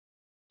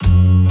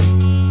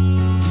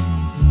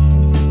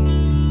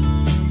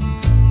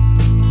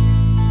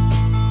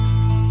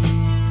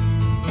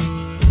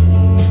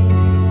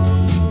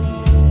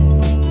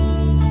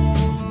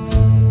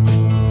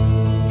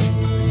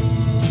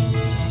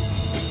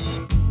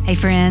Hey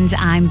friends,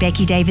 I'm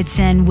Becky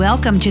Davidson.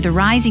 Welcome to the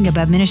Rising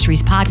Above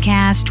Ministries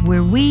podcast,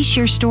 where we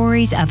share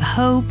stories of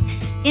hope,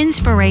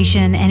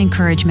 inspiration, and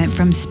encouragement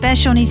from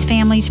special needs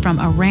families from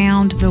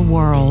around the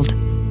world.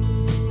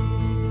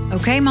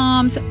 Okay,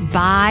 moms,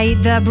 By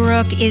the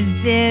Brook is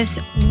this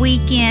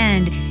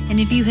weekend. And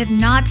if you have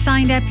not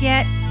signed up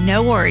yet,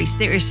 no worries.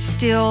 There is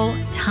still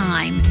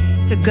time.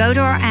 So go to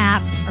our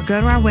app or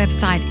go to our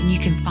website and you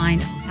can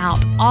find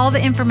out all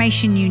the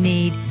information you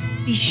need.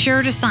 Be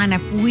sure to sign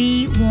up.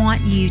 We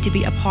want you to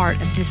be a part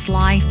of this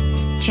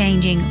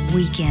life-changing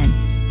weekend.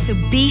 So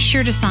be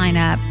sure to sign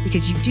up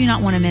because you do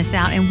not want to miss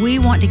out. And we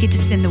want to get to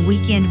spend the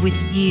weekend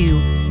with you,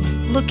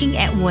 looking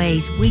at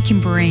ways we can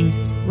bring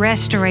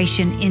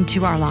restoration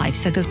into our lives.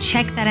 So go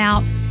check that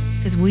out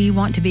because we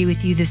want to be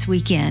with you this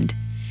weekend.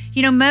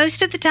 You know,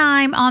 most of the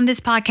time on this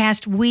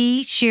podcast,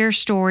 we share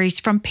stories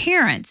from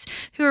parents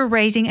who are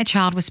raising a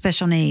child with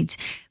special needs.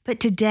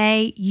 But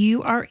today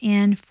you are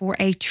in for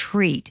a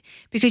treat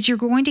because you're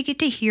going to get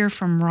to hear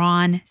from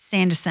Ron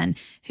Sanderson,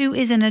 who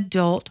is an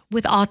adult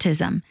with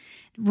autism.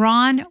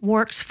 Ron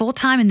works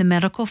full-time in the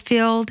medical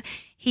field.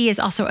 He is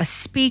also a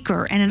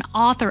speaker and an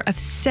author of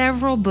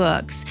several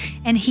books,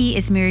 and he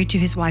is married to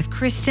his wife,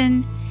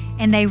 Kristen,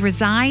 and they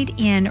reside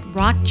in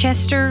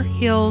Rochester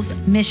Hills,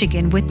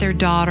 Michigan with their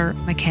daughter,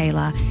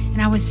 Michaela.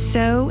 And I was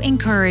so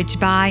encouraged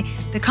by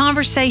the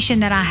conversation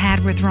that I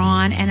had with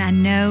Ron, and I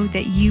know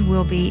that you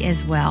will be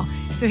as well.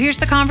 So here's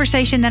the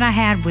conversation that I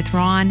had with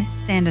Ron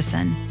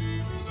Sanderson.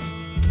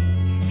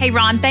 Hey,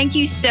 Ron, thank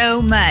you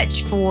so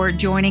much for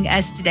joining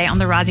us today on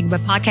the Rising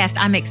Above podcast.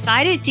 I'm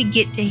excited to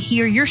get to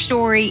hear your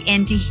story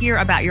and to hear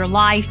about your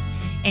life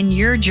and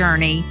your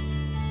journey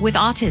with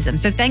autism.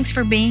 So thanks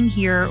for being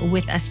here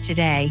with us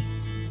today.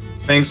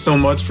 Thanks so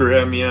much for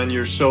having me on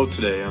your show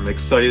today. I'm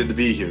excited to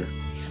be here.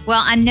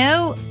 Well, I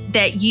know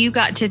that you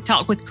got to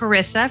talk with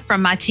Carissa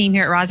from my team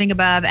here at Rising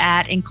Above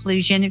at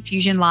Inclusion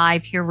Fusion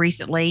Live here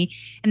recently.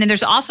 And then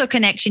there's also a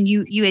connection.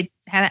 You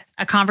had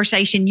a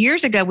conversation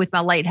years ago with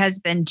my late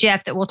husband,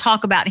 Jeff, that we'll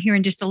talk about here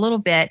in just a little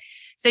bit.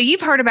 So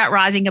you've heard about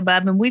Rising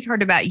Above and we've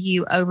heard about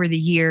you over the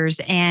years.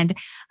 And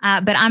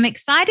but I'm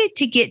excited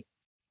to get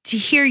to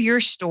hear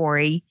your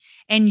story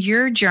and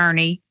your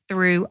journey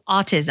through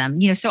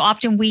autism. You know, so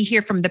often we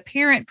hear from the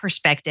parent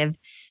perspective.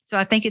 So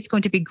I think it's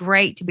going to be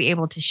great to be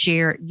able to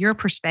share your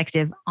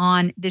perspective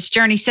on this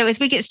journey. So as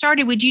we get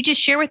started, would you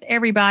just share with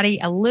everybody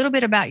a little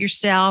bit about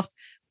yourself,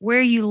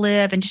 where you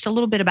live, and just a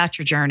little bit about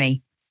your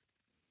journey?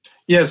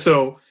 Yeah,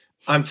 so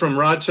I'm from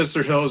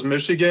Rochester Hills,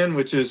 Michigan,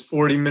 which is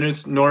 40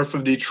 minutes north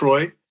of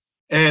Detroit.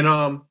 And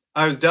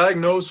I was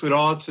diagnosed with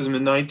autism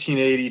in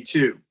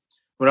 1982.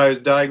 When I was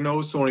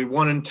diagnosed, only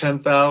 1 in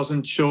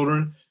 10,000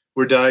 children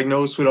were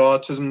diagnosed with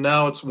autism.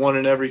 Now it's 1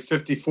 in every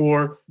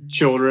 54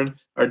 children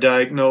are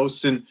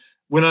diagnosed. And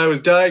when I was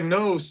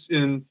diagnosed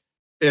at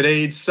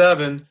age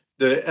 7,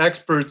 the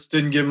experts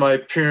didn't give my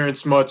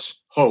parents much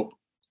hope.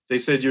 They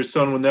said, your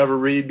son will never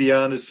read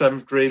beyond the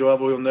 7th grade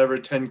level. He'll never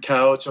attend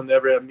college. He'll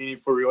never have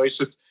meaningful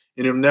relationships.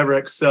 And he'll never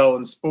excel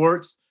in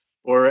sports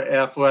or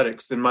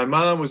athletics. And my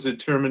mom was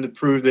determined to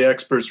prove the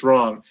experts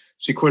wrong.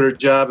 She quit her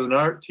job as an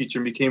art teacher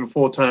and became a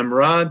full-time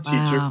Quran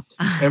teacher.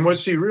 And what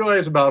she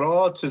realized about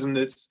autism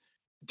that's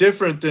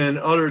different than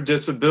other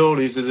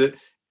disabilities is that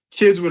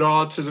kids with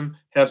autism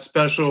have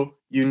special,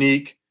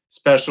 unique,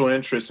 special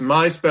interests. And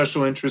my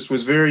special interest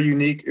was very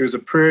unique. It was a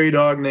prairie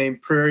dog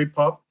named Prairie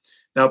Pup.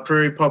 Now,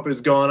 Prairie Pup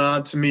has gone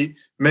on to meet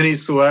many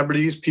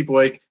celebrities, people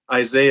like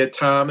Isaiah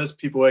Thomas,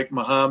 people like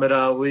Muhammad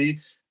Ali,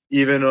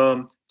 even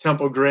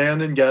Temple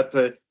Grandin got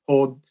to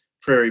hold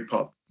Prairie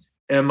Pup.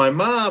 And my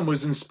mom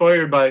was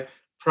inspired by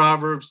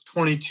Proverbs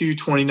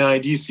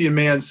 22:29. Do you see a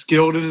man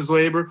skilled in his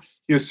labor?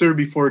 He was served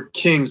before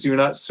kings. He will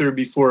not serve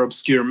before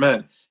obscure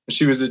men. And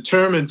she was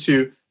determined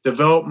to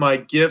develop my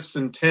gifts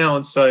and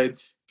talents so I'd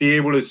be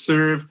able to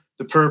serve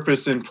the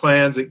purpose and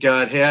plans that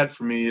God had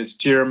for me. As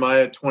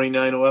Jeremiah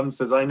 29:11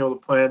 says, I know the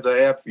plans I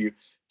have for you,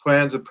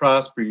 plans to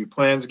prosper you,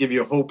 plans to give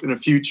you a hope in a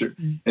future.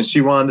 Mm-hmm. And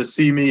she wanted to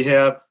see me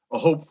have a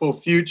hopeful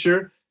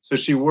future. So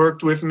she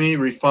worked with me,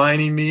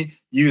 refining me,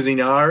 using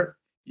art,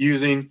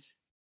 using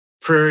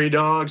prairie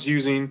dogs,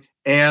 using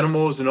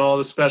animals and all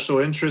the special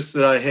interests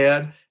that I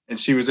had. And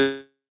she was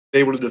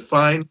able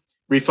to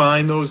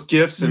refine those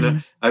gifts. Mm-hmm.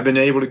 And I've been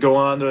able to go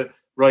on to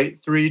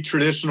write 3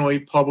 traditionally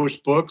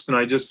published books. And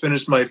I just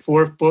finished my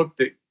 4th book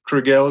that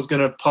Krugell is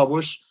going to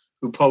publish,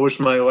 who published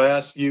my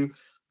last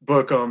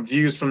book,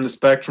 Views from the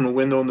Spectrum, A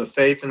Window into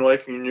Faith and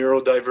Life of a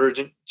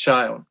Neurodivergent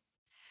Child.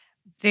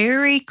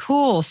 Very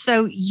cool.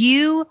 So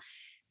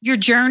your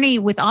journey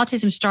with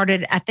autism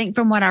started, I think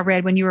from what I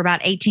read, when you were about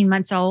 18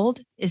 months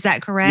old. Is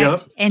that correct? Yep.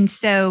 And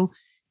so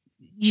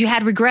you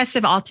had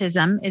regressive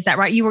autism. Is that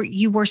right?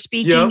 You were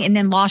speaking Yep. and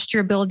then lost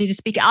your ability to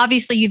speak.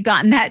 Obviously you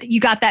got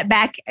that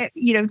back,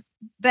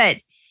 but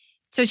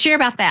so share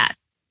about that.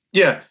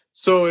 Yeah.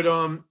 So at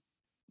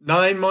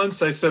 9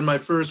 months, I said my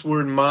first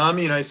word,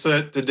 mommy. And I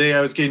said the day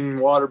I was getting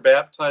water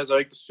baptized, I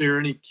like to share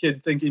any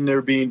kid thinking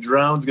they're being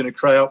drowned is going to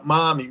cry out,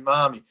 mommy,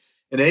 mommy.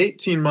 In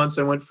 18 months,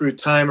 I went through a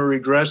time of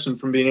regression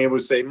from being able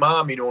to say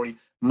mommy to only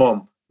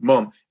mom,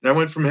 mom. And I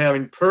went from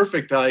having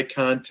perfect eye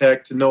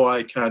contact to no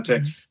eye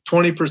contact.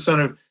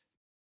 20% of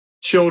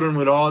children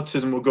with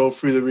autism will go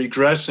through the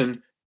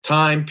regression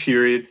time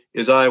period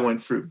as I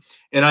went through.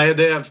 And I had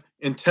to have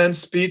intense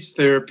speech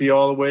therapy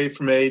all the way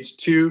from age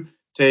 2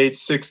 to age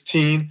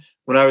 16.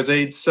 When I was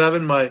age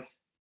 7, my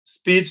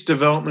speech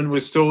development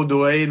was still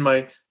delayed.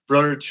 My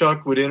brother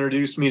Chuck would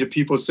introduce me to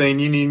people saying,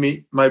 you need to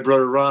meet my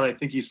brother Ron. I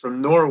think he's from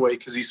Norway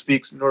because he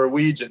speaks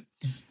Norwegian.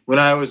 When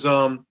I was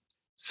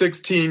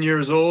 16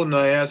 years old and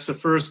I asked the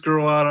first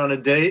girl out on a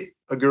date,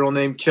 a girl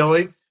named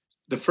Kelly,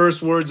 the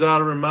first words out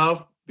of her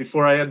mouth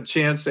before I had a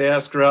chance to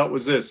ask her out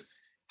was this: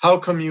 how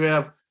come you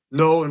have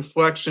no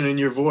inflection in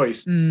your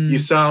voice? You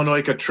sound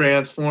like a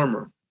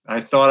transformer. I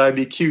thought I'd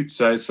be cute,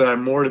 so I said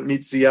I'm more that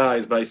meets the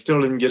eyes, but I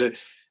still didn't get a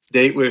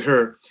date with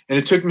her. And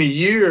it took me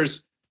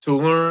years to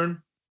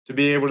learn to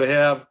be able to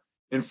have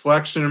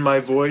inflection in my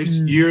voice,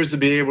 years to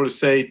be able to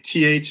say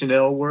TH and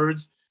L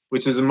words,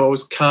 which is the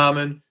most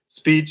common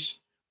speech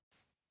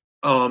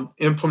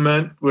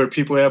implement where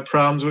people have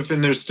problems with.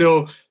 And there's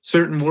still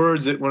certain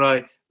words that when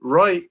I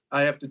write,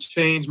 I have to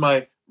change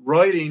my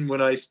writing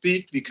when I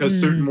speak because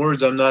certain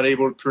words I'm not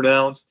able to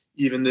pronounce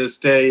even this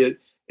day at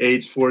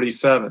age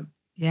 47.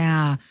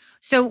 Yeah.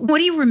 So what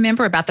do you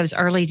remember about those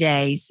early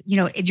days? You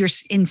know, you're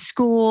in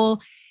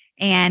school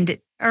and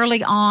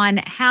early on,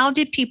 how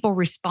did people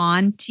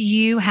respond to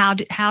you? How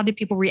did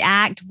people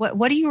react?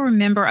 What do you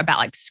remember about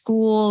like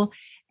school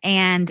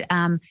and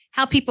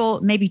how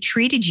people maybe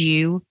treated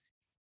you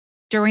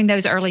during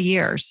those early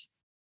years?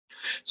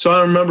 So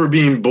I remember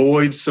being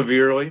bullied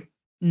severely.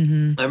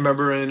 Mm-hmm. I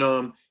remember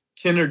in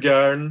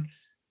kindergarten,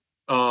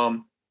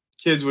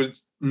 kids would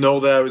know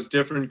that I was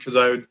different because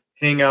I would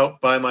hang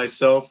out by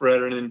myself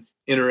rather than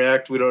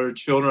interact with other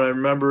children. I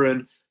remember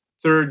in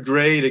 3rd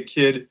grade, a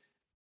kid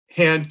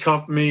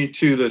handcuffed me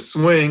to the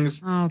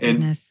swings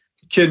and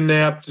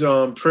kidnapped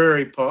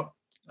Prairie Pup.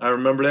 I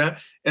remember that.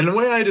 And the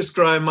way I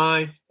describe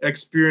my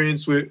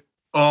experience with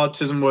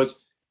autism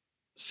was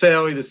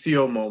Sally the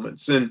Seal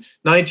moments. In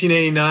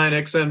 1989,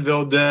 Exxon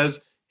Valdez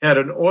had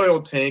an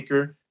oil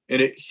tanker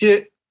and it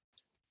hit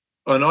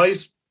an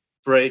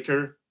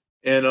icebreaker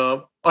and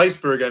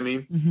iceberg,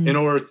 and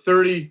over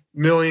 30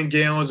 million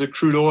gallons of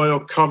crude oil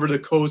covered the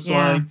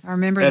coastline. Yeah, I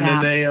remember and that.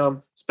 And then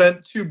they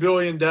spent $2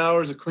 billion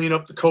to clean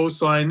up the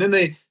coastline. Then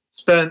they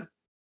spent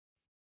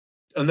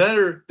they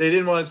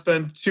didn't want to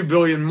spend $2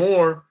 billion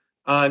more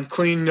on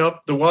cleaning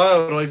up the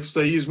wildlife.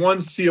 So they used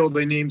one seal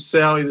they named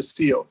Sally the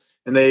Seal.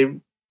 And they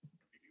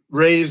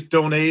raised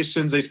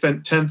donations. They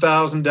spent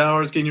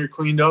 $10,000 getting her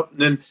cleaned up. And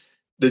then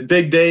the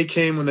big day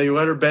came when they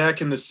let her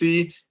back in the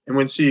sea. And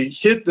when she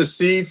hit the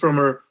sea from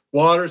her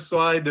water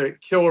slide, the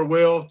killer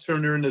whale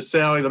turned her into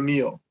Sally the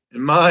Meal.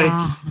 And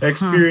my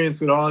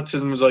experience with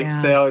autism was like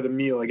Sally the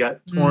Meal. I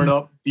got torn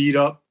up, beat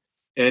up.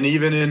 And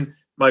even in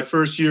my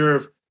first year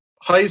of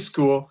high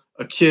school,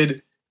 a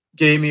kid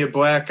gave me a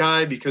black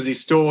eye because he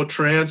stole a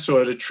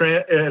tarantula at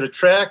a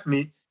track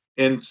meet.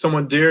 And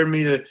someone dared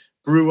me to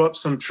brew up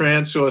some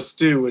tarantula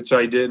stew, which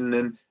I did. And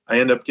then I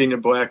ended up getting a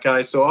black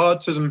eye. So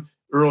autism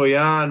early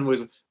on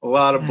was a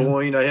lot of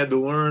bullying. I had to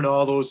learn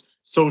all those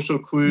social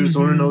clues,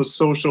 learn those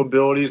social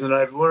abilities, and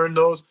I've learned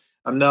those.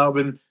 I've now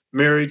been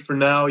married for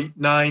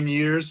 9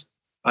 years.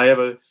 I have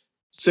a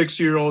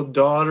 6-year-old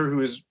daughter who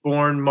was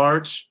born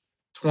March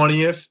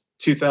 20th,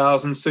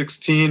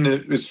 2016.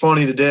 It was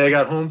funny, the day I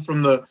got home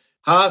from the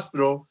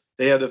hospital,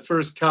 they had the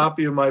first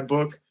copy of my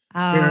book,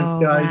 Parents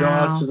Guide to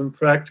Autism,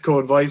 Practical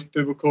Advice,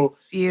 Biblical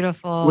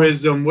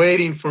Wisdom,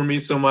 waiting for me.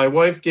 So my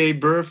wife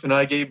gave birth and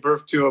I gave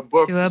birth to a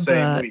book the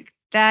same week.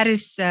 That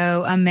is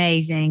so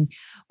amazing.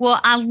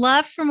 Well, I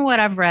love from what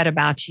I've read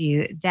about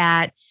you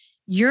that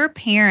your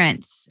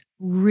parents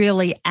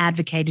really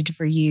advocated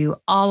for you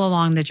all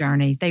along the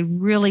journey. They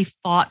really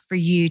fought for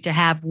you to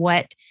have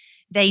what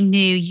they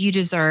knew you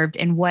deserved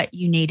and what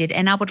you needed.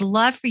 And I would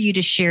love for you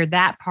to share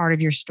that part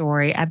of your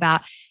story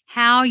about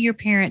how your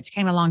parents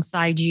came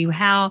alongside you,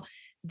 how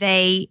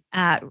they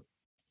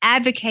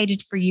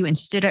advocated for you and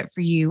stood up for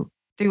you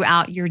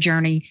throughout your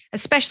journey,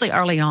 especially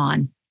early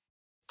on.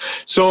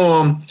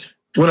 So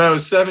when I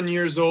was 7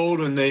 years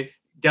old and they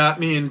got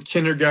me in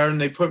kindergarten,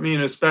 they put me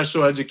in a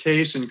special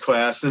education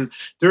class. And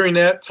during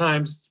that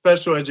time,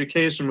 special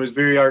education was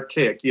very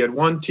archaic. You had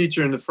one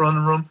teacher in the front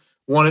of the room,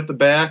 one at the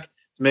back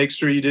to make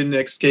sure you didn't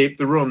escape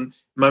the room.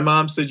 My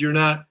mom said, you're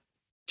not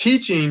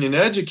teaching and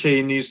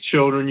educating these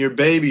children, you're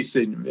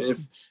babysitting. And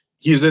if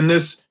he's in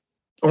this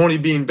only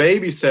being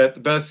babysat,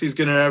 the best he's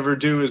going to ever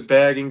do is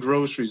bagging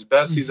groceries. The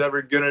best he's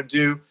ever going to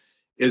do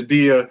is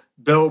be a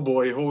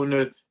bellboy holding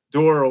the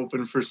door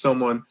open for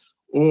someone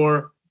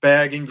or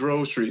bagging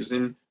groceries.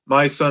 And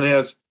my son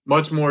has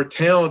much more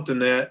talent than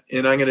that.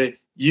 And I'm going to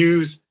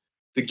use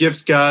the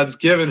gifts God's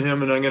given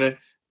him, and I'm going to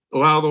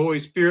allow the Holy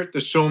Spirit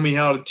to show me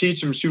how to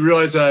teach him. She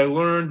realized that I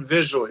learned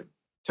visually.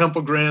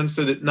 Temple Grandin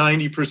said that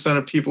 90%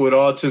 of people with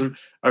autism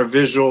are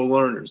visual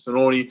learners, and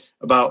only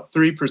about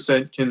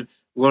 3% can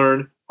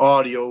learn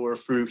audio or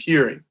through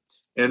hearing.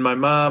 And my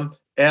mom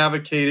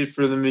advocated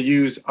for them to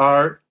use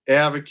art,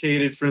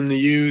 advocated for them to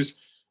use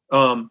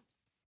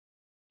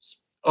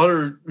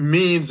other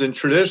means and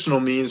traditional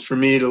means for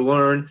me to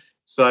learn,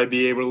 so I'd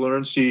be able to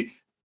learn. She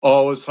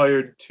always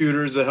hired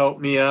tutors to help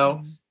me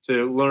out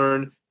to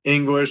learn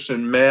English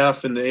and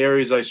math in the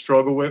areas I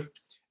struggle with.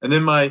 And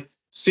then my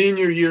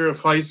senior year of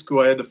high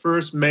school, I had the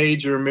first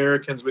major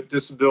Americans with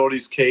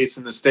Disabilities case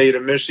in the state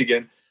of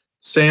Michigan,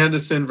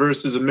 Sanderson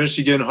versus the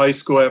Michigan High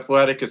School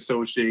Athletic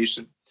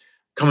Association.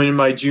 Coming in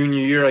my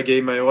junior year, I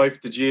gave my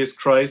life to Jesus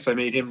Christ. I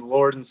made him the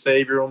Lord and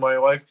Savior of my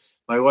life.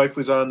 My life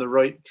was on the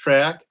right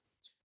track.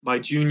 My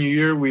junior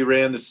year, we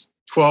ran the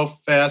 12th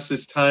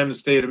fastest time in the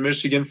state of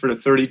Michigan for the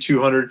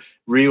 3,200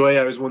 relay.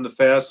 I was one of the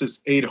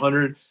fastest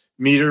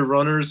 800-meter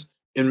runners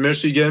in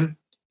Michigan.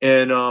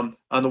 And on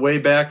the way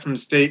back from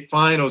state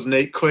finals,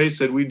 Nate Clay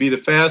said we'd be the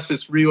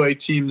fastest relay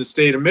team in the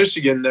state of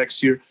Michigan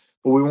next year,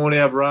 but we won't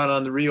have Ron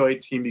on the relay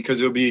team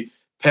because it'll be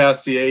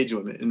past the age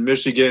limit. In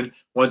Michigan,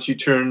 once you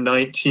turn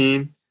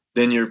 19,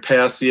 then you're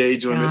past the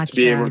age limit to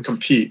be able to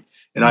compete.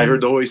 And I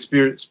heard the Holy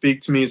Spirit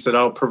speak to me and said,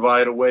 I'll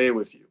provide a way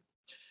with you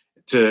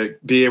to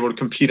be able to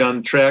compete on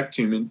the track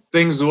team. And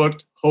things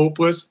looked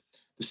hopeless.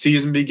 The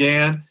season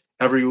began.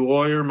 Every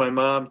lawyer my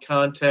mom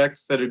contacted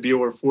said it'd be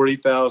over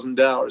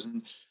 $40,000.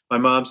 And my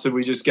mom said,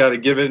 we just got to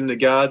give it into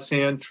God's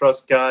hand,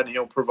 trust God, and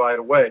he'll provide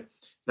a way.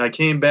 And I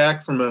came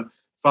back from a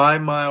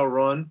 5-mile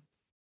run,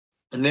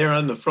 and there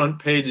on the front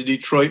page of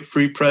Detroit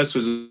Free Press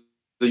was a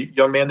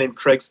young man named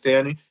Craig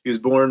Stanley. He was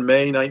born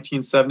May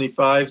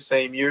 1975,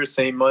 same year,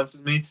 same month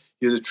as me.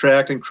 He was a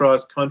track and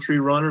cross country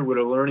runner with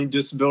a learning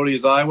disability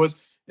as I was.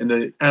 And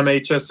the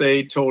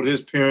MHSA told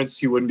his parents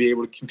he wouldn't be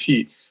able to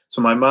compete.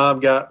 So my mom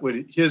got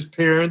with his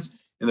parents,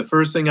 and the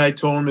first thing I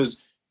told him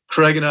is,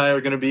 Craig and I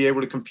are going to be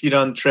able to compete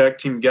on the track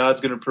team. God's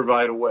going to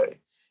provide a way.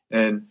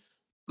 And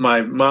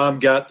my mom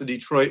got the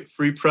Detroit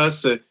Free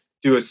Press to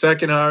do a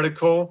second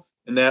article.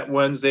 And that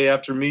Wednesday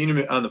after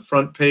meeting, on the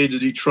front page of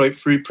Detroit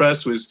Free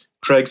Press was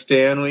Craig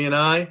Stanley and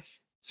I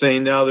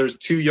saying now there's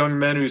 2 young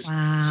men whose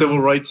civil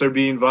rights are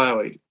being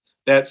violated.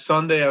 That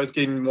Sunday, I was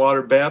getting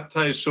water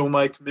baptized, show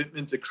my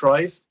commitment to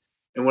Christ.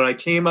 And when I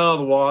came out of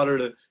the water,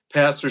 the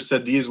pastor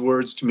said these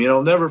words to me, and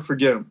I'll never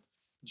forget them.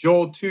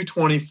 Joel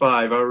 2:25,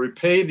 I will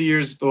repay the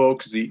years the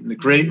locust eaten, the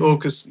great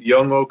locust, the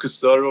young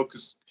locust, the other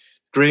locust,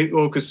 great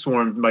locust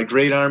swarm, my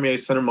great army I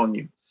sent among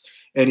you.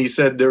 And he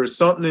said, there was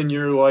something in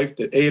your life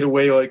that ate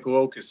away like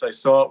locusts. I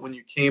saw it when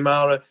you came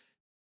out of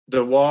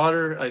the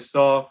water. I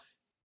saw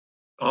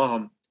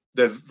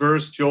the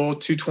verse Joel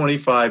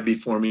 2:25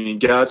 before me, and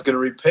God's going to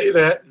repay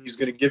that. He's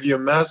going to give you a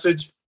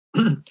message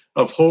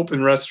of hope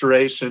and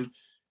restoration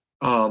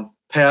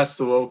past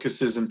the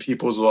locusts in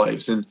people's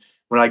lives. And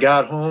when I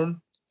got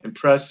home and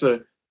pressed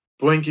the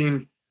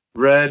blinking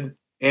red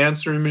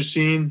answering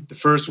machine, the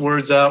first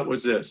words out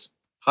was this: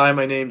 hi,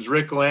 my name's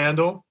Rick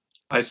Landel.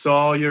 I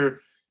saw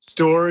your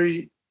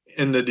story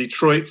in the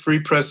Detroit Free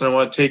Press, and I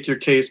want to take your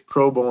case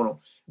pro bono.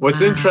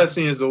 What's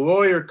interesting is the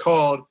lawyer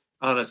called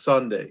on a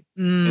Sunday,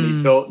 and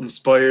he felt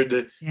inspired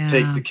to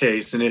take the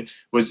case. And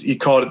he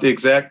called at the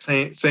exact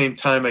same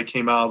time I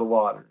came out of the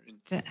water.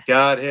 And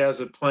God has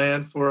a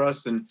plan for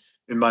us, and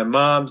my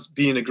mom's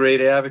being a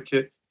great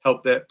advocate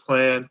helped that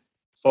plan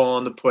fall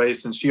into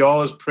place. And she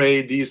always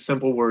prayed these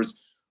simple words: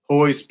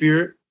 Holy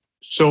Spirit,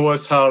 show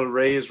us how to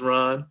raise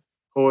Ron.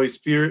 Holy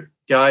Spirit,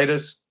 guide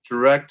us,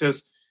 direct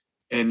us,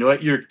 and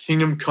let your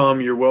kingdom come,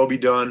 your will be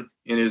done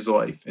in his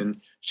life.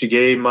 And she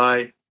gave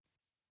my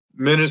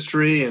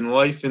ministry and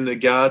life into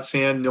God's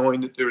hand,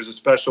 knowing that there was a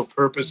special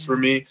purpose for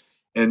me.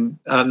 And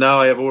now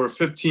I have over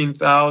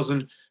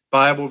 15,000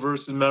 Bible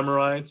verses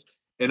memorized.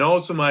 And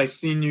also my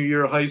senior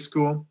year of high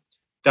school,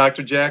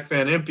 Dr. Jack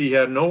Van Impe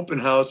had an open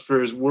house for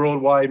his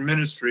worldwide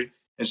ministry.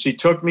 And she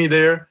took me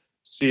there.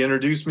 She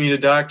introduced me to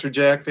Dr.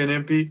 Jack Van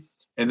Impe.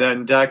 And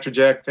then Dr.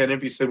 Jack Van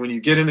Impe said, when you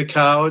get into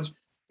college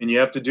and you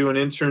have to do an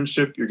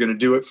internship, you're going to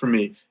do it for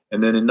me.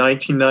 And then in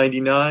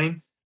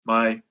 1999,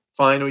 my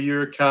final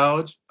year of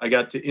college, I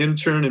got to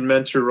intern and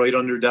mentor right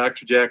under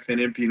Dr. Jack Van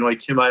Impe. And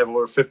like him, I have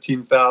over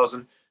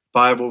 15,000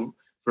 Bible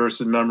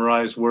verses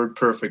memorized, word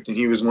perfect. And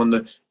he was one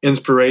of the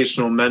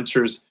inspirational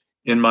mentors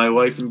in my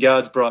life. And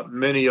God's brought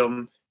many of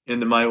them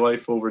into my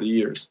life over the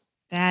years.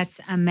 That's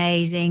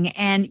amazing.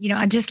 And,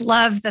 I just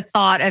love the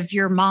thought of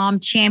your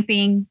mom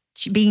being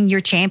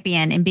your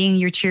champion and being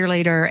your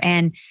cheerleader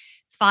and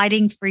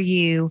fighting for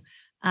you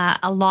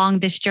along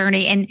this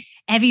journey. And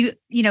have you,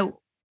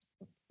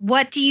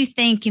 what do you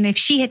think, if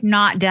she had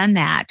not done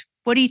that,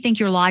 what do you think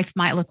your life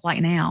might look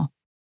like now?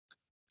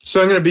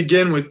 So I'm going to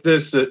begin with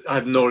this that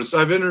I've noticed.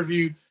 I've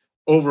interviewed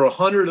over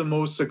 100 of the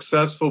most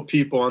successful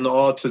people on the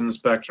autism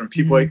spectrum,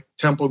 people like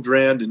Temple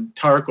Grandin,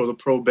 Tarko, the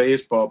pro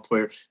baseball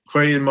player,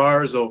 Craig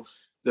Marzo,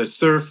 the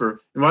surfer.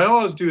 And what I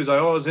always do is I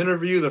always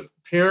interview the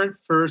parent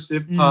first,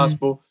 if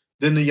possible,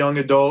 then the young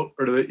adult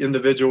or the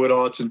individual with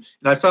autism.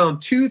 And I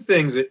found 2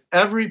 things that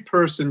every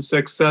person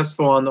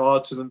successful on the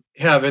autism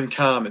have in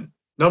common.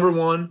 Number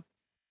one,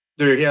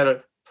 they had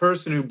a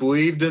person who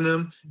believed in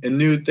them and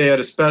knew that they had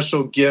a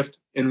special gift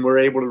and were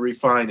able to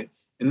refine it.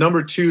 And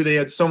number 2, they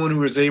had someone who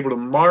was able to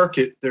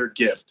market their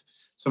gift.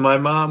 So my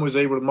mom was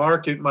able to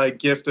market my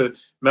gift of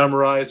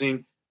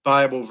memorizing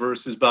Bible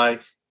verses by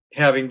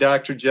having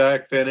Dr.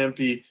 Jack Van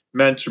Impe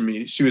mentor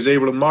me. She was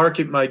able to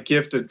market my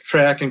gift of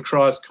track and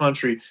cross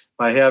country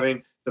by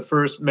having the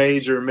first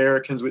major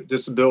Americans with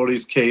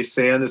Disabilities case,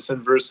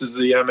 Sanderson versus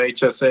the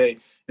MHSA.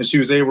 And she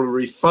was able to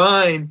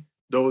refine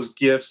those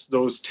gifts,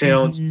 those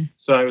talents.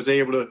 So I was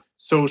able to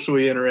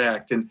socially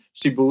interact. And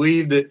she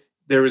believed that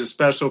there was a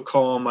special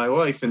call in my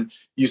life. And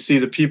you see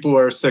the people who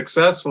are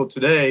successful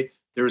today,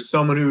 there was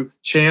someone who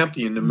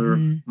championed them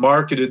or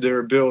marketed their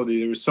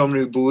ability. There was someone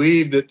who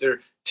believed that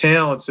their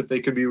talents, if they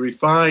could be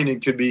refined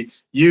and could be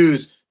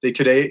used, they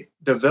could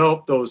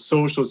develop those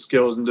social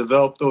skills and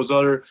develop those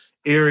other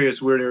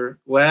areas where they're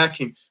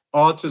lacking.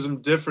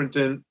 Autism different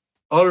than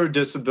other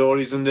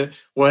disabilities in that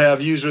we'll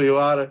have usually a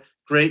lot of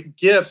great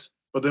gifts,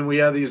 but then we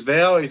have these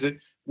valleys that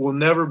we'll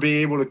never be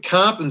able to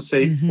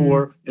compensate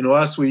for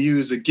unless we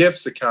use the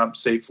gifts to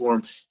compensate for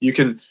them. You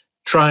can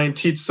try and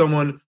teach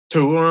someone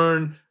to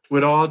learn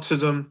with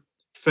autism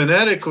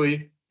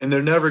phonetically, and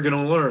they're never going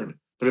to learn.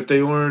 But if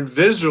they learn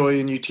visually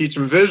and you teach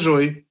them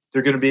visually,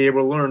 they're going to be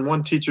able to learn.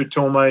 One teacher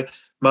told my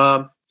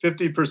mom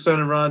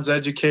 50% of Ron's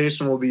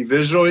education will be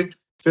visually,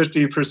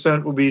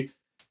 50% will be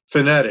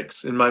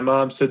phonetics. And my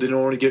mom said they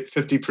don't want to get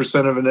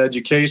 50% of an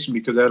education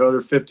because that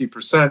other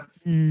 50%,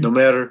 no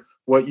matter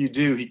what you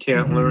do, he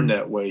can't learn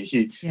that way.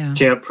 He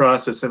can't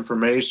process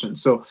information.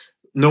 So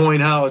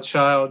knowing how a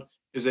child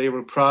is able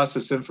to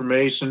process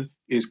information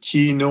is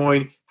key.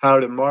 Knowing how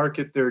to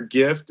market their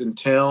gift and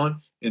talent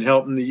and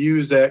help them to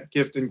use that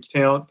gift and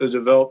talent to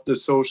develop the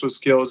social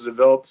skills, to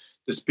develop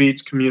the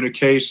speech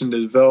communication, to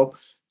develop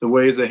the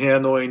ways of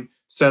handling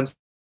sensory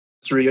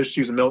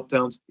issues and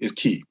meltdowns is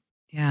key.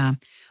 Yeah.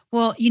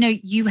 Well,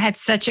 you had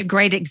such a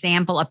great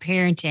example of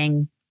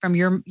parenting from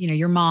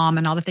your mom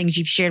and all the things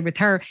you've shared with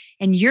her,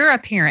 and you're a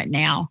parent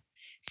now.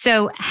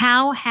 So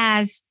how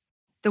has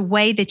the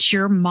way that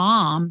your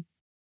mom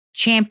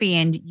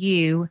championed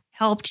you,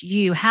 helped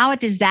you, how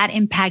does that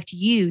impact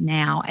you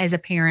now as a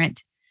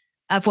parent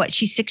of what?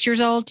 She's 6 years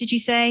old, did you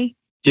say?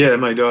 Yeah,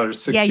 my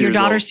daughter's 6 years old. Yeah, your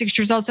daughter's 6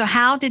 years old. So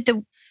how did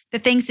the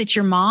things that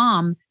your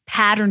mom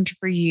patterned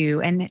for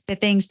you and the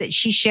things that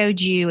she showed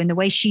you and the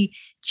way she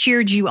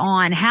cheered you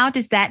on, how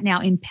does that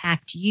now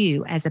impact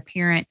you as a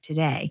parent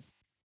today?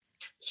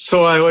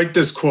 So I like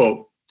this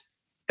quote: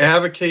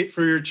 advocate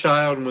for your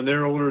child, and when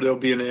they're older, they'll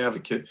be an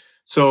advocate.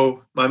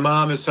 So my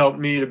mom has helped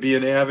me to be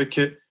an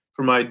advocate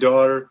for my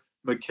daughter,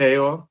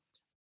 Michaela.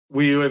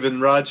 We live in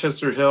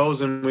Rochester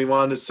Hills, and we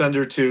wanted to send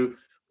her to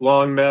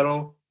Long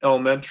Meadow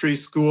Elementary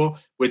School,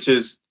 which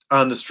is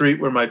on the street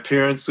where my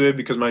parents live,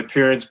 because my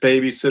parents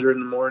babysit her in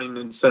the morning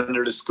and send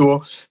her to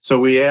school. So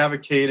we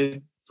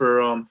advocated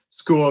for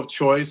school of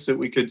choice that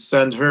we could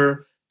send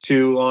her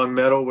to Long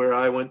Meadow, where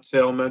I went to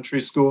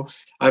elementary school.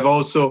 I've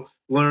also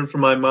learned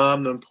from my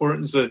mom the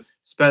importance of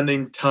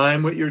spending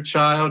time with your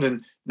child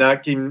and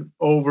not getting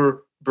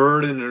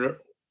overburdened or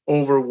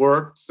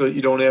overworked so that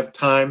you don't have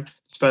time to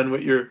spend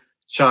with your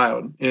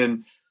child.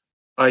 And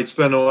I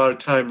spend a lot of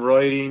time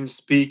writing,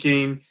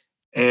 speaking,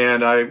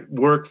 and I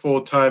work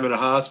full time in a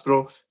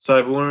hospital. So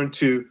I've learned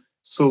to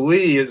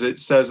Sali, as it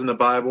says in the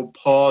Bible,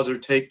 pause or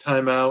take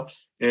time out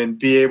and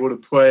be able to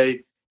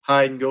play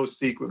hide and go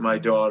seek with my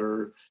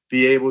daughter,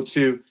 be able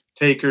to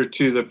take her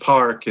to the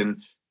park.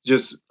 And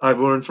just, I've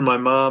learned from my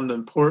mom the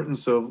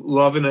importance of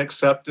love and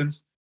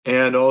acceptance,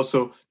 and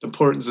also the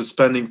importance of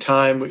spending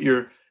time with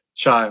your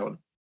child.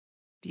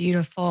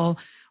 Beautiful.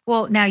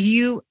 Well, now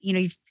you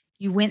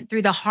went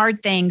through the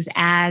hard things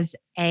as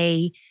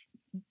a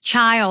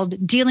child,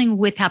 dealing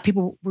with how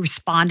people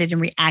responded and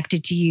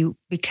reacted to you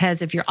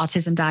because of your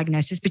autism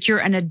diagnosis, but you're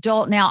an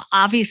adult now,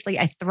 obviously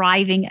a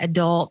thriving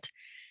adult,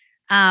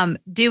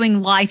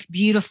 doing life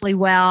beautifully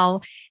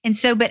well. And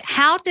so, but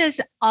how does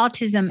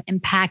autism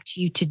impact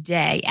you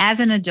today as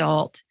an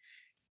adult,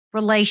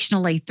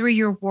 relationally, through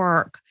your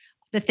work,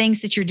 the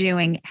things that you're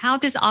doing? How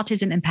does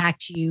autism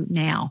impact you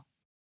now?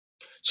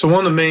 So one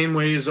of the main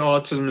ways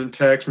autism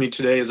impacts me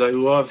today is I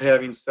love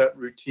having set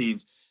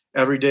routines.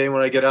 Every day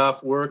when I get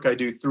off work, I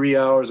do 3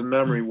 hours of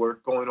memory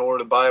work, going over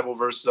the Bible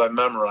verses I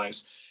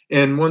memorize.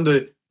 And one of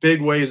the big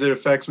ways it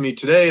affects me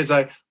today is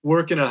I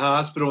work in a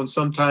hospital, and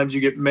sometimes you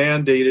get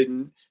mandated,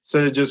 and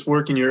instead of just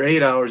working your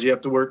 8 hours, you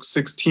have to work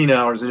 16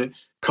 hours, and it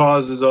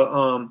causes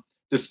a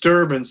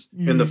disturbance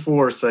in the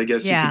force, I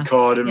guess you could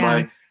call it, in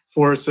my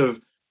force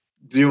of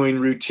doing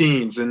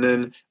routines. And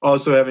then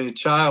also having a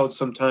child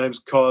sometimes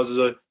causes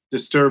a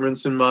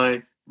disturbance in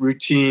my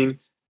routine,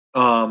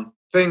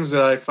 things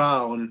that I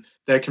found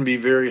that can be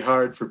very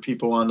hard for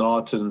people on the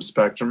autism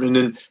spectrum. And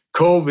then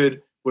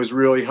COVID was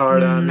really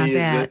hard on me. Is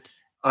that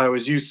I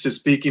was used to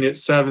speaking at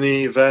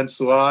 70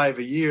 events live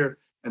a year,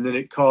 and then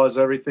it caused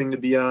everything to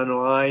be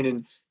online.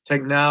 And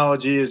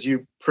technology, as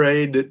you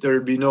prayed that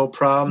there'd be no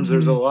problems,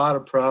 there's a lot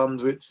of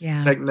problems with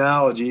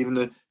technology. Even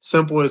the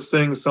simplest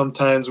things,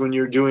 sometimes when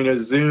you're doing a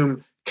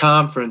Zoom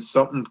conference,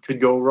 something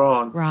could go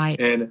wrong. Right.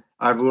 And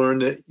I've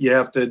learned that you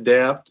have to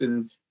adapt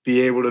and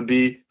be able to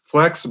be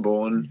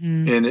flexible.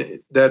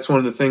 And that's one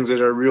of the things that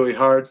are really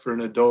hard for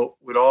an adult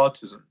with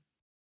autism.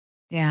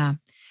 Yeah.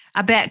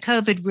 I bet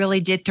COVID really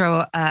did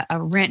throw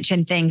a wrench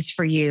in things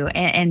for you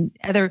and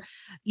other,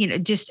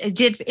 just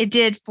it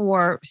did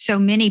for so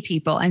many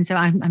people. And so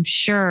I'm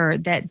sure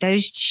that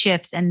those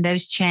shifts and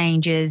those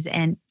changes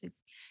and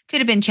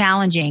could have been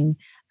challenging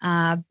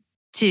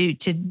to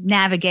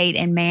navigate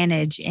and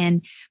manage.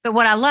 But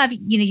what I love,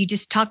 you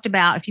just talked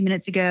about a few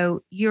minutes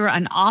ago, you're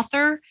an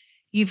author.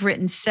 You've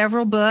written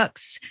several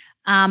books.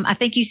 I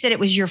think you said it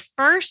was your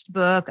first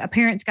book, A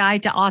Parent's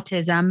Guide to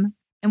Autism.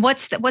 And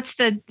that's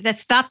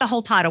not the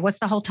whole title. What's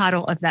the whole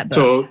title of that book?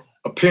 So,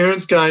 A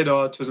Parent's Guide to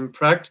Autism,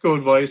 Practical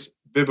Advice,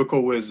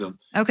 Biblical Wisdom.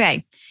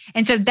 Okay.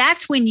 And so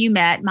that's when you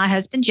met my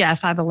husband,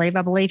 Jeff, I believe.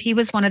 I believe he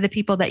was one of the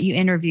people that you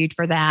interviewed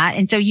for that.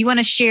 And so you want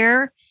to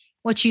share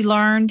what you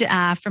learned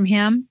from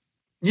him?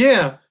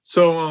 Yeah.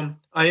 So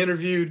I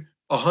interviewed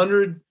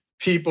 100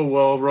 people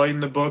while writing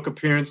the book, A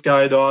Parent's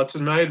Guide to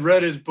Autism. I had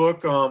read his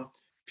book,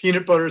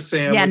 Peanut Butter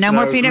Sandwich. Yeah, no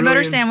more peanut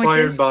butter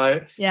sandwiches. Inspired by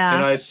it. Yeah.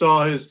 And I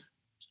saw his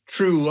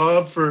true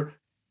love for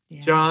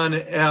John,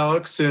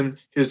 Alex, and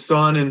his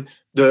son, and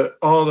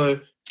all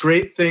the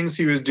great things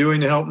he was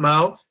doing to help him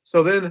out.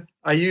 So then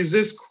I use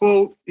this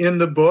quote in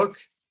the book,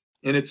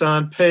 and it's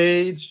on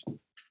page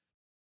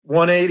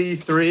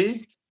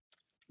 183,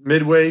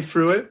 midway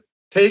through it.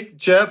 Take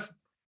Jeff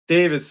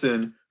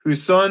Davidson,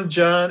 whose son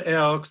John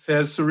Alex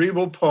has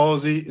cerebral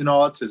palsy and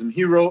autism.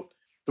 He wrote,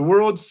 "The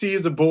world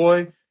sees a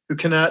boy who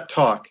cannot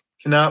talk,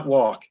 cannot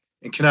walk,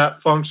 and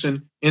cannot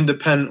function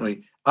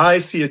independently. I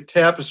see a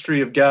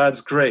tapestry of God's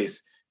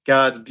grace,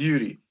 God's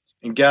beauty,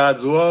 and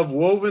God's love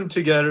woven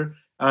together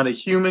on a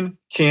human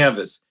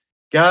canvas.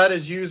 God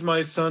has used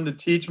my son to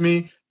teach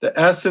me the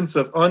essence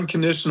of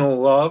unconditional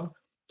love.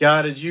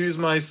 God has used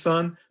my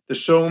son to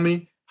show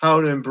me how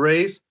to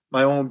embrace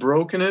my own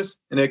brokenness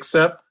and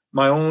accept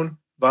my own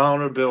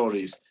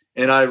vulnerabilities."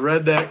 And I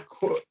read that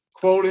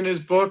quote in his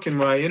book, and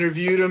when I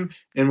interviewed him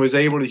and was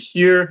able to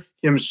hear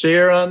him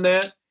share on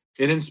that,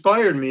 it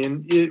inspired me,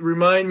 and it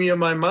reminded me of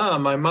my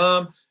mom. My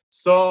mom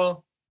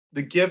saw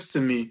the gifts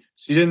in me.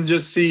 She didn't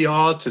just see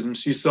autism.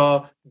 She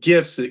saw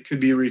gifts that could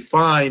be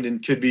refined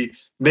and could be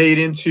made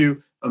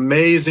into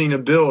amazing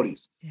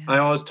abilities. Yeah. I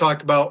always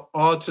talk about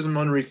autism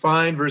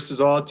unrefined versus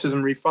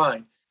autism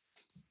refined.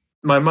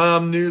 My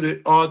mom knew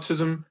that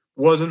autism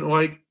wasn't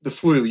like the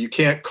flu. You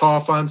can't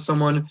cough on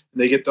someone and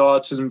they get the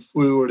autism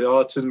flu or the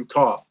autism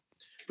cough.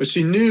 But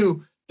she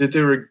knew that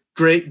there were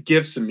great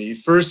gifts in me.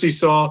 First, she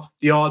saw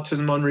the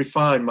autism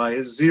unrefined,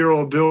 my zero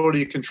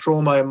ability to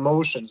control my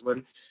emotions.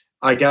 When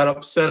I got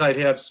upset, I'd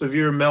have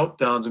severe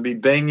meltdowns and be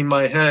banging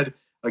my head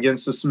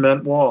against the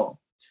cement wall.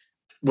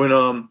 When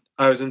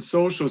I was in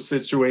social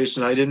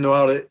situations, I didn't know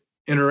how to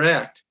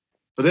interact.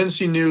 But then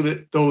she knew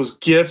that those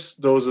gifts,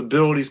 those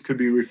abilities could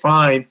be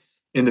refined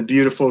into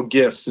beautiful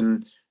gifts.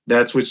 And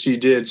that's what she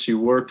did. She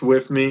worked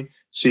with me.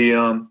 She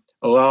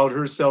allowed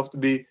herself to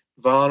be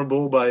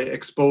vulnerable by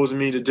exposing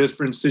me to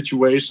different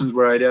situations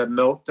where I'd have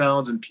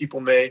meltdowns and people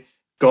may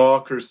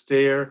gawk or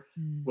stare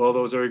while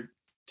those are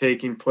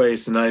taking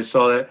place. And I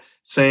saw that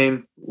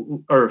same,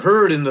 or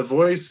heard in the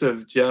voice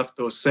of Jeff,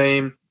 those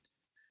same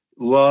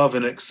love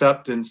and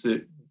acceptance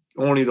that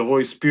only the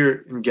Holy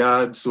Spirit and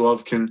God's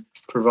love can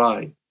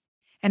provide.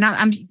 And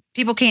I'm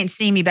people can't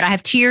see me, but I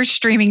have tears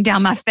streaming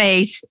down my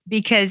face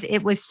because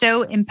it was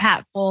so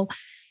impactful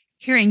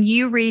hearing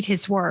you read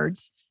his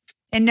words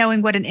and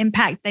knowing what an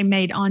impact they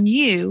made on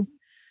you.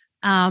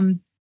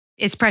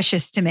 Is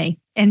precious to me.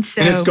 And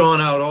it's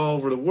gone out all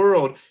over the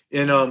world.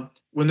 And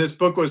when this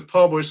book was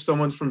published,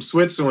 someone from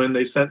Switzerland,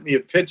 they sent me a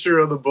picture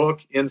of the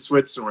book in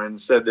Switzerland and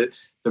said that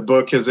the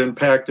book has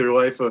impacted their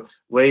life. A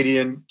lady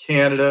in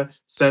Canada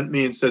sent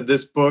me and said,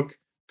 this book,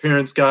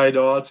 Parent's Guide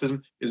to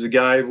Autism, is a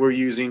guide we're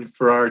using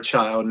for our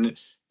child. And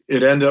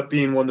it ended up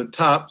being one of the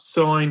top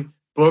selling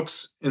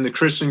books in the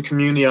Christian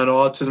community on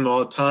autism all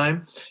the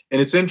time.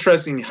 And it's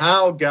interesting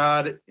how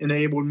God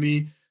enabled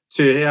me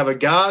to have a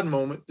God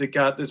moment that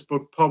got this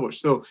book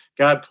published. So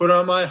God put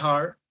on my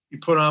heart, he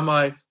put on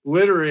my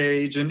literary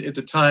agent at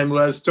the time,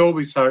 Les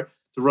Stobie's heart,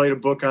 to write a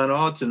book on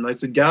autism. I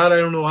said, God, I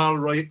don't know how to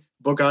write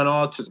a book on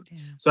autism. Yeah.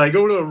 So I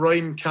go to a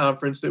writing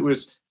conference that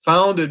was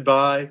founded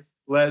by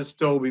Les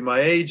Stobie, my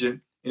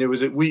agent, and it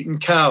was at Wheaton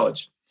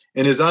College.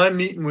 And as I'm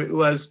meeting with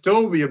Les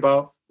Stobie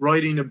about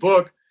writing a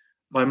book,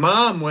 my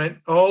mom went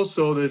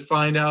also to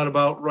find out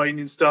about writing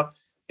and stuff.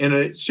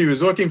 And she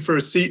was looking for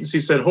a seat, and she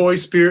said, Holy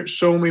Spirit,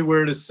 show me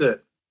where to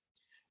sit.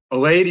 A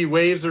lady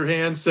waves her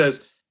hand,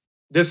 says,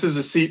 this is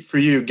a seat for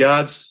you.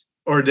 God's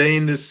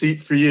ordained this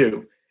seat for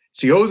you.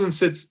 She goes and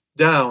sits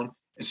down,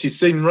 and she's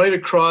sitting right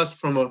across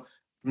from a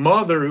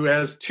mother who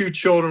has 2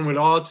 children with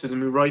autism,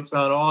 who writes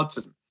on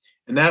autism.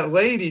 And that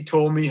lady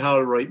told me how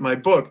to write my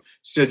book.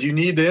 She said, you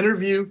need to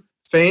interview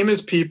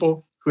famous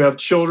people who have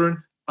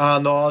children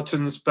on the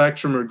autism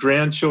spectrum or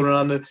grandchildren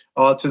on the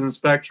autism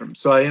spectrum.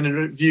 So I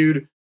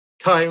interviewed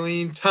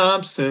Kylene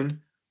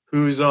Thompson,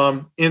 who's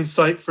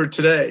Insight for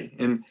Today,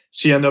 and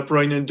she ended up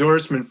writing an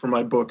endorsement for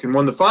my book. And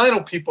one of the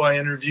final people I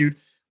interviewed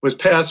was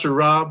Pastor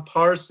Rob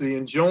Parsley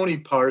and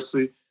Joni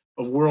Parsley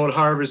of World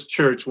Harvest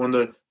Church, one of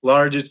the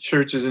largest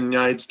churches in the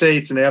United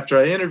States. And after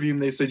I interviewed them,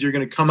 they said, you're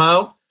going to come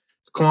out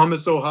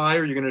Columbus,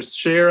 Ohio. You're going to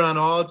share on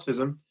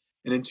autism.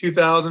 And in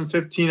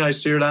 2015, I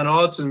shared on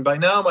autism. By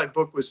now, my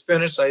book was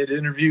finished. I had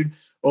interviewed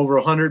over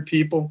 100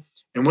 people.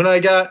 And when I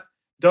got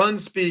done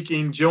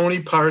speaking,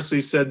 Joni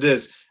Parsley said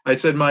this. I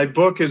said, my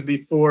book is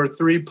before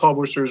 3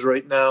 publishers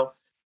right now,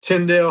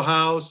 Tyndale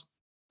House,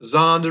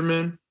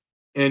 Zonderman,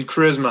 and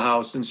Charisma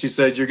House. And she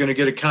said, you're going to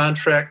get a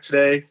contract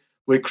today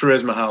with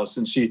Charisma House.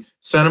 And she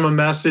sent them a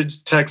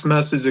message, text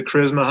message at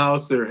Charisma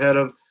House, their head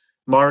of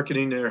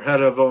marketing, their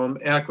head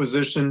of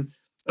acquisition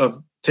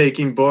of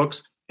taking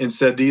books, and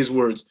said these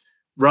words.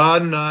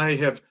 Rod and I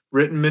have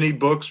written many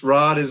books.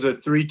 Rod is a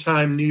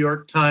 3-time New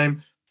York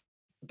Times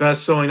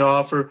best-selling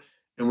author,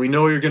 and we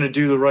know you're going to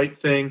do the right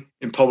thing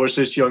and publish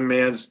this young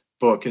man's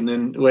book. And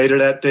then later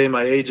that day,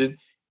 my agent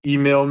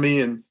emailed me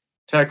and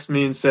texted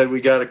me and said,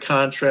 we got a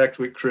contract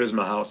with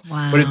Charisma House.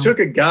 Wow. But it took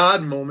a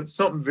God moment,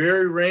 something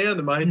very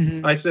random.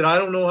 I said, I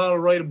don't know how to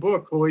write a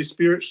book. Holy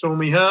Spirit, show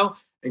me how.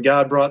 And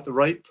God brought the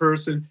right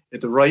person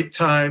at the right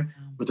time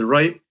with the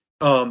right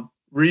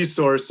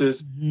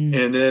resources.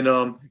 And then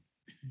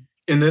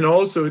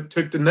also it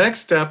took the next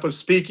step of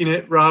speaking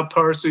at Rob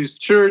Parsley's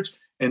church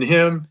and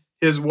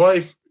his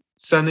wife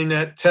sending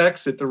that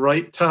text at the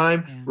right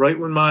time, right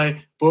when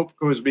my book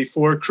was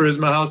before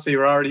Charisma House. They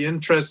were already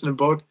interested in the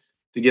book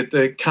to get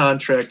the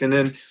contract. And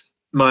then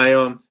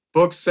my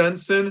book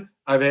since then,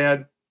 I've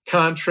had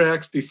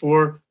contracts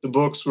before the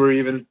books were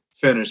even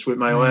finished with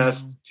my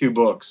last 2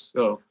 books.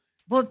 So,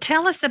 well,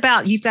 tell us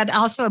about, you've got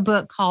also a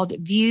book called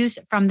Views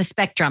from the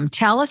Spectrum.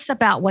 Tell us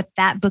about what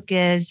that book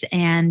is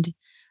and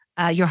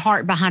your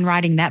heart behind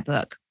writing that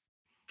book.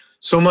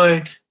 So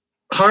my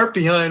heart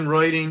behind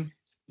writing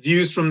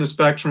Views from the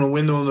Spectrum, a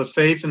window into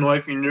faith and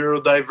life of a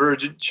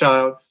neurodivergent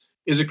child,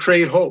 is to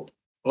create hope.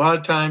 A lot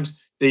of times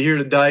they hear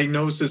the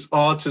diagnosis,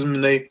 autism,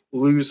 and they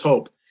lose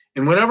hope.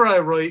 And whenever I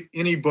write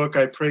any book,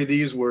 I pray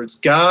these words: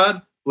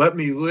 God, let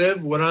me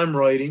live what I'm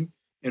writing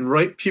and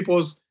write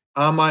people's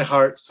on my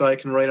heart so I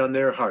can write on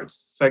their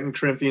hearts. 2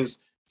 Corinthians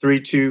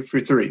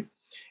 3:2-3.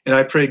 And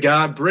I pray,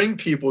 God, bring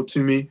people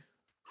to me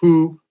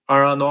who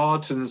are on the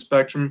autism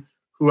spectrum,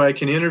 who I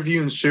can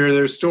interview and share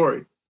their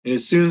story. And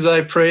as soon as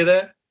I pray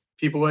that,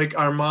 people like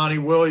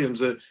Armani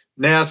Williams, a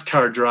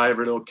NASCAR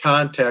driver, they'll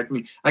contact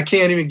me. I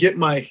can't even get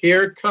my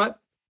hair cut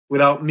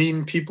without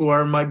meeting people who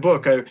are in my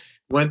book. I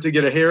went to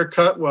get a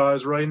haircut while I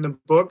was writing the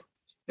book,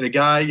 and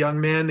a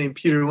young man named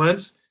Peter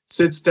Lentz,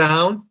 sits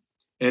down.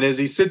 And as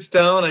he sits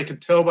down, I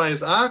could tell by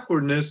his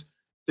awkwardness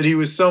that he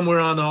was somewhere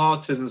on the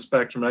autism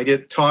spectrum. I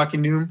get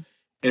talking to him,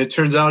 and it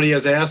turns out he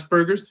has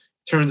Asperger's.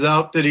 Turns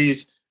out that he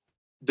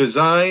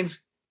designs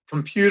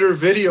computer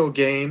video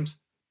games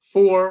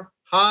for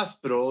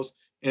hospitals,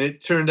 and it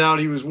turned out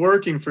he was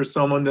working for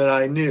someone that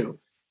I knew.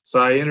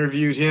 So I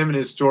interviewed him, and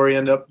his story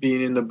ended up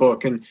being in the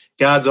book. And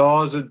God's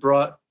always had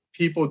brought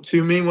people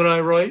to me when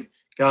I write.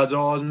 God's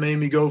always made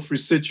me go through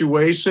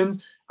situations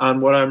on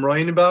what I'm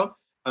writing about.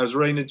 I was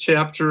writing a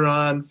chapter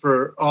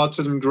for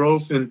autism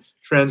growth and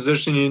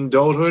transitioning in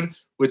adulthood,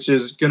 which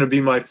is going to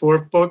be my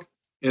 4th book.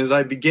 And as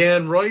I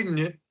began writing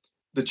it,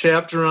 the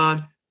chapter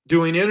on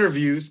doing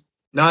interviews,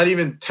 not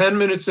even 10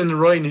 minutes into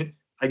writing it,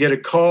 I get a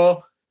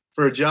call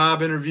for a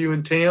job interview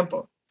in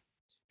Tampa.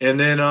 And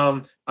then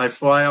I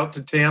fly out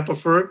to Tampa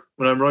for it.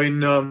 When I'm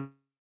writing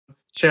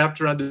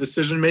chapter on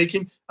decision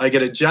making, I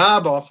get a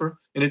job offer,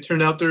 and it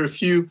turned out there are a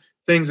few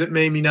things that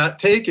made me not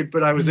take it,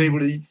 but I was able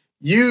to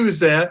use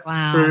that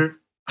for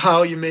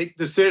how you make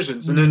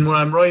decisions. And then when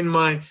I'm writing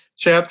my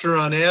chapter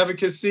on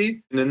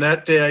advocacy, and then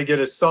that day I get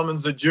a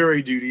summons of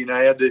jury duty, and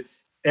I had to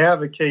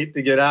advocate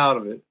to get out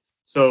of it.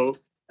 So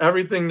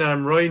everything that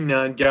I'm writing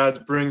on,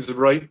 God brings the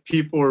right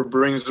people or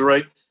brings the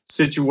right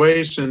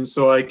situation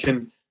so I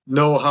can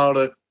know how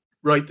to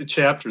write the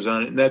chapters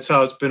on it. And that's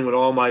how it's been with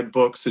all my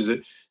books, is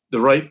that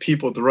the right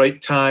people at the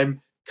right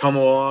time come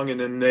along, and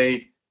then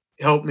they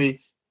help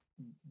me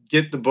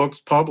get the books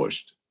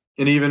published.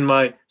 And even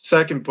my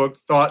 2nd book,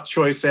 Thought,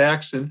 Choice,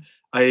 Action,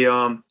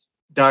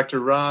 Dr.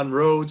 Ron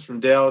Rhodes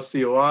from Dallas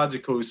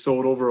Theological, who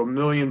sold over 1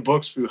 million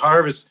books through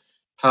Harvest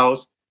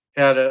House,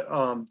 had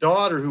a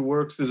daughter who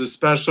works as a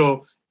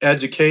special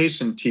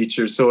education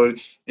teacher. So it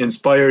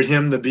inspired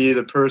him to be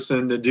the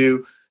person to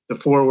do the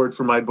foreword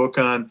for my book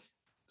on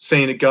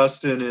St.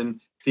 Augustine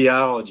and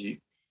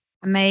theology.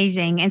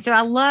 Amazing. And so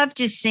I love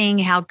just seeing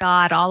how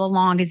God all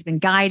along has been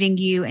guiding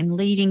you and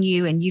leading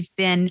you, and you've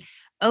been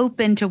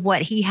open to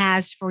what he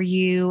has for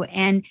you.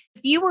 And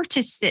if you were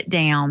to sit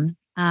down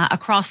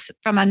across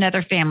from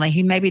another family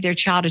who maybe their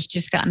child has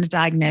just gotten a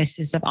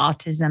diagnosis of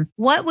autism,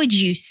 what would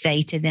you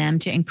say to them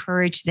to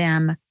encourage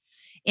them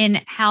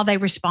in how they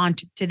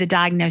respond to the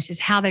diagnosis,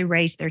 how they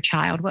raise their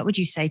child? What would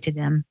you say to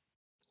them?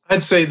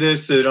 I'd say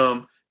this,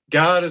 that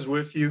God is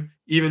with you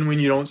even when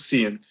you don't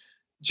see him.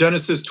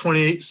 Genesis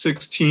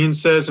 28:16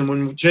 says, and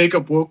when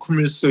Jacob woke from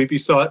his sleep, he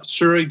thought,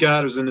 surely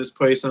God was in this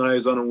place and I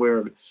was unaware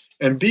of it.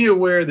 And be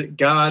aware that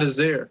God is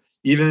there.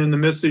 Even in the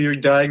midst of your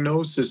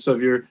diagnosis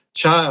of your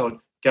child,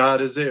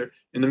 God is there.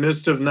 In the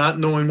midst of not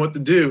knowing what to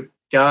do,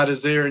 God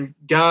is there, and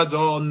God's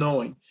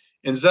all-knowing.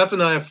 And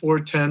Zephaniah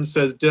 4:10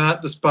 says, do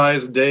not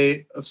despise the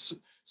day of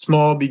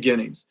small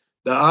beginnings.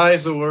 The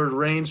eyes of the Lord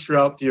reigns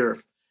throughout the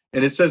earth.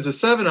 And it says the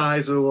 7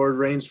 eyes of the Lord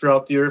reigns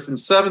throughout the earth, and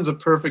 7's a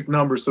perfect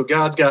number. So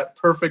God's got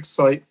perfect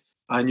sight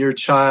on your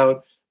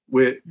child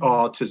with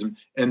autism,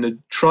 and the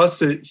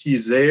trust that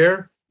he's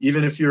there,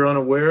 even if you're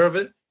unaware of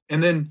it.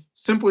 And then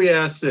simply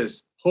ask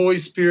this: Holy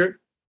Spirit,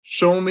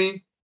 show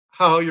me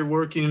how you're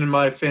working in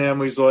my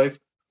family's life.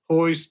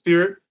 Holy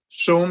Spirit,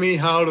 show me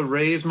how to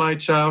raise my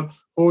child.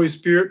 Holy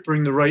Spirit,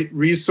 bring the right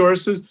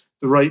resources,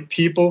 the right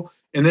people.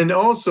 And then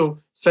also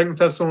 2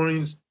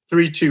 Thessalonians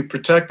 3:2,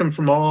 protect them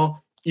from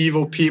all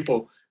evil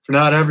people, for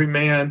not every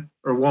man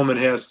or woman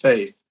has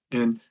faith.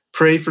 And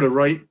pray for the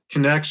right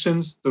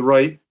connections, the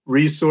right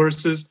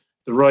resources,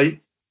 the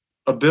right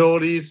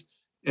abilities,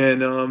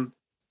 and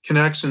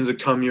connections that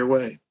come your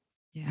way.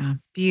 Yeah,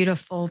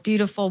 beautiful,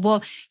 beautiful.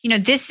 Well,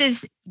 this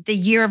is the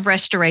year of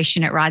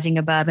restoration at Rising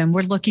Above, and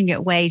we're looking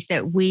at ways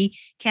that we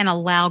can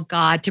allow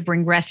God to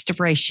bring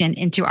restoration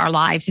into our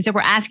lives. And so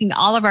we're asking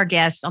all of our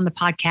guests on the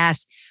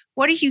podcast,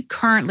 what are you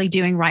currently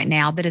doing right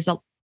now that is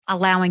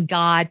allowing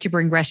God to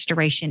bring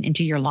restoration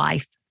into your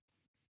life?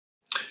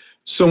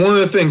 So one of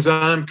the things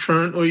I'm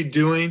currently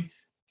doing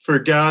for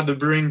God to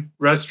bring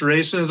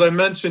restoration, as I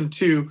mentioned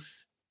to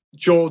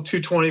Joel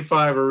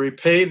 2:25, or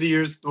repay the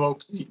years the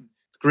locusts eaten,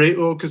 the great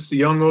locusts, the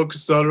young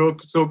locusts, the other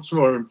locusts,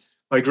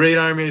 my great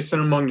army I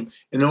sent among them.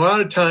 And a lot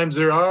of times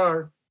there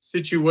are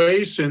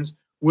situations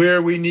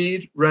where we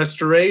need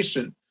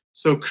restoration.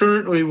 So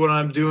currently what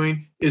I'm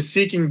doing is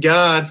seeking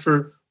God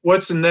for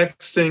what's the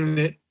next thing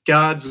that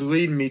God's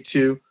leading me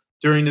to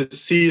during the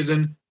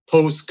season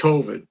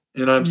post-COVID.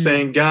 And I'm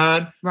saying,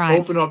 God,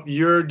 open up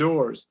your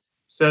doors.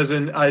 It says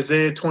in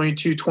Isaiah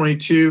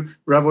 22:22,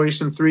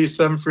 Revelation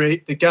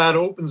 3:7-8, that God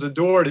opens a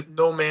door that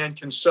no man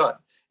can shut.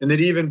 And that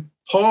even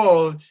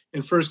Paul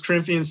in 1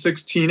 Corinthians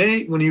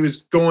 16:8, when he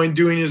was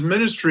doing his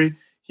ministry,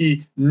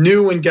 he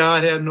knew when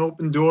God had an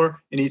open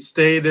door, and he'd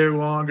stay there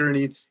longer, and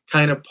he'd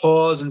kind of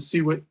pause and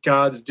see what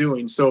God's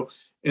doing. So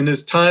in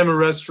this time of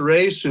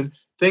restoration,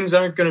 things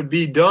aren't going to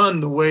be done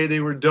the way they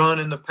were done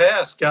in the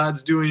past.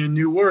 God's doing a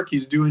new work.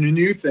 He's doing a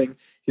new thing.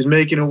 He's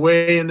making a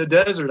way in the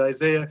desert.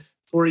 Isaiah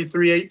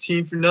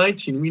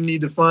 43:18-19. We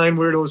need to find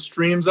where those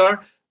streams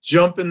are,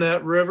 jump in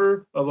that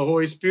river of the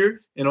Holy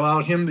Spirit, and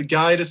allow him to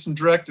guide us and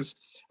direct us.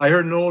 I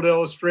heard an old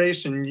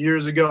illustration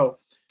years ago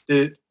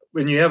that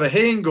when you have a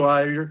hang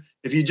glider,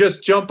 if you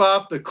just jump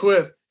off the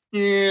cliff,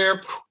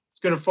 it's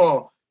going to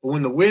fall. But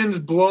when the wind's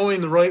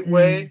blowing the right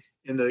way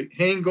and the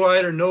hang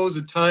glider knows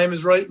the time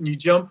is right and you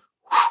jump,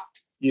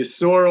 you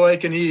soar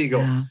like an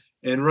eagle. Yeah.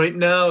 And right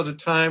now is a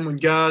time when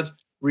God's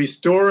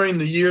restoring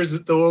the years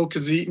that the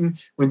locust has eaten,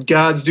 when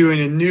God's doing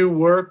a new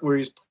work where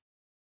he's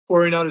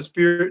pouring out his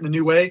Spirit in a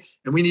new way,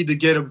 and we need to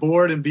get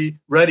aboard and be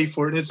ready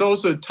for it. And it's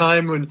also a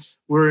time when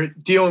we're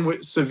dealing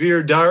with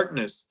severe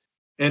darkness.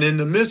 And in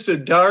the midst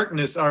of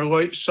darkness, our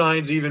light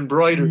shines even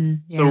brighter.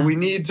 So we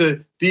need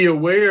to be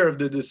aware of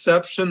the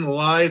deception, the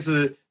lies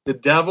of the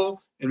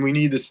devil, and we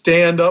need to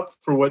stand up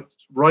for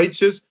what's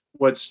righteous,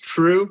 what's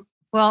true.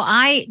 Well,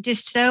 I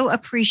just so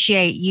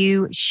appreciate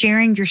you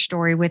sharing your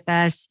story with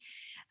us.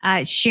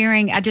 I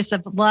just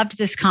have loved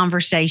this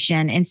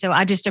conversation. And so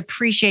I just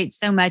appreciate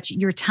so much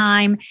your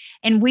time.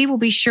 And we will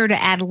be sure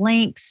to add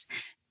links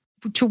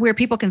to where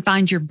people can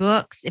find your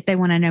books if they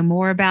want to know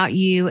more about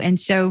you. And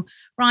so,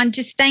 Ron,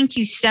 just thank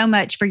you so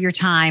much for your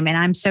time. And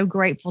I'm so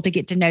grateful to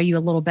get to know you a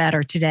little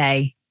better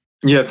today.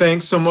 Yeah,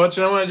 thanks so much.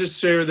 And I want to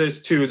just share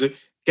this too, is that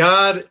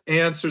God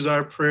answers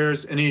our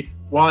prayers and he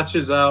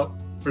watches out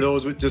for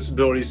those with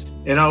disabilities.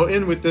 And I'll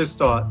end with this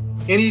thought.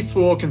 Any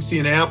fool can see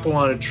an apple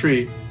on a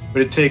tree,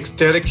 but it takes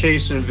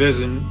dedication and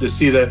vision to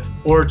see the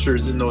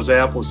orchards in those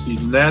apple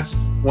seeds. And that's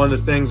one of the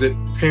things that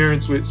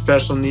parents with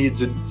special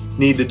needs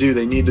need to do.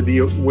 They need to be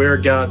aware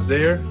God's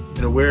there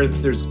and aware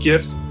that there's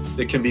gifts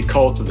that can be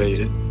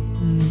cultivated.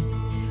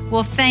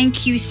 Well,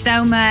 thank you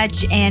so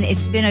much. And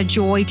it's been a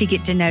joy to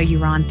get to know you,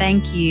 Ron.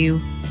 Thank you.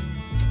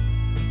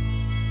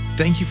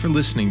 Thank you for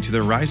listening to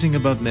the Rising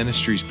Above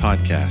Ministries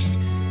podcast.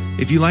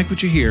 If you like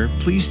what you hear,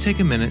 please take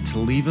a minute to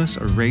leave us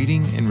a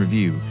rating and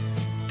review.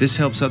 This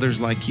helps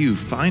others like you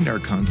find our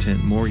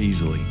content more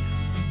easily.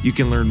 You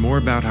can learn more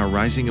about how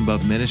Rising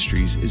Above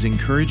Ministries is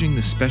encouraging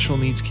the special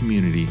needs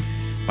community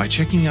by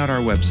checking out our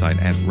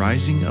website at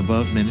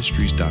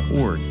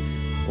risingaboveministries.org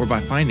or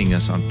by finding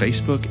us on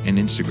Facebook and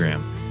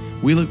Instagram.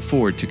 We look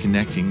forward to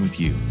connecting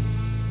with you.